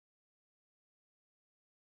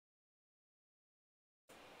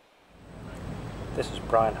This is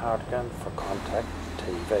Brian Hartigan for Contact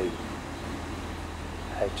TV.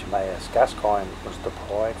 HMAS Gascoyne was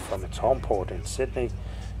deployed from its home port in Sydney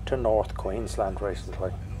to North Queensland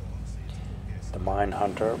recently. The mine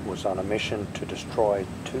hunter was on a mission to destroy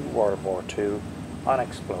 2 World War II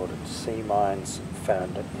unexploded sea mines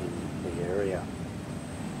found in the area.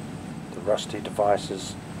 The rusty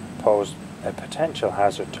devices posed a potential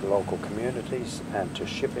hazard to local communities and to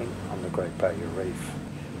shipping on the Great Barrier Reef.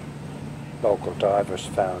 Local divers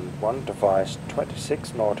found one device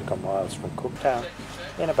 26 nautical miles from Cooktown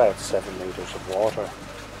in about 7 metres of water.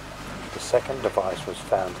 The second device was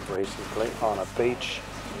found recently on a beach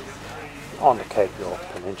on the Cape York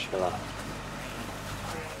Peninsula.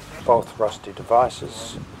 Both rusty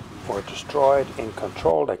devices were destroyed in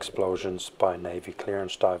controlled explosions by Navy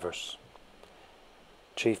clearance divers.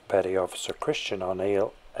 Chief Petty Officer Christian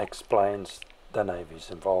O'Neill explains the Navy's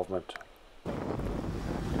involvement.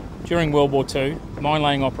 During World War II,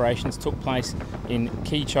 mine-laying operations took place in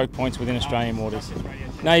key choke points within Australian waters.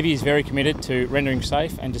 Navy is very committed to rendering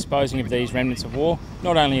safe and disposing of these remnants of war,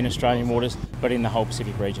 not only in Australian waters, but in the whole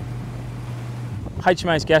Pacific region.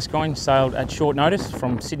 HMAS Gascoyne sailed at short notice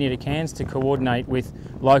from Sydney to Cairns to coordinate with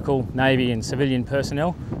local Navy and civilian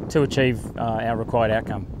personnel to achieve our required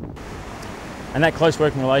outcome. And that close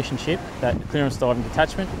working relationship that Clearance Diving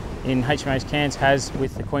Detachment in HMAS Cairns has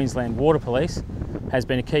with the Queensland Water Police has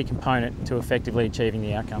been a key component to effectively achieving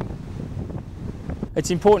the outcome. It's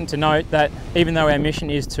important to note that even though our mission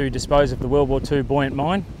is to dispose of the World War II buoyant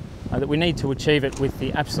mine, that we need to achieve it with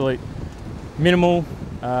the absolute minimal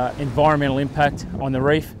environmental impact on the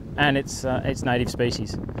reef and its native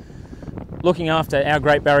species. Looking after our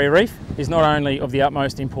Great Barrier Reef is not only of the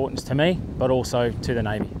utmost importance to me, but also to the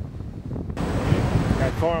Navy. Okay,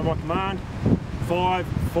 fire on my command. 5,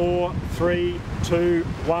 4, 3, 2,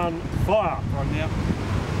 1, fire. Right now.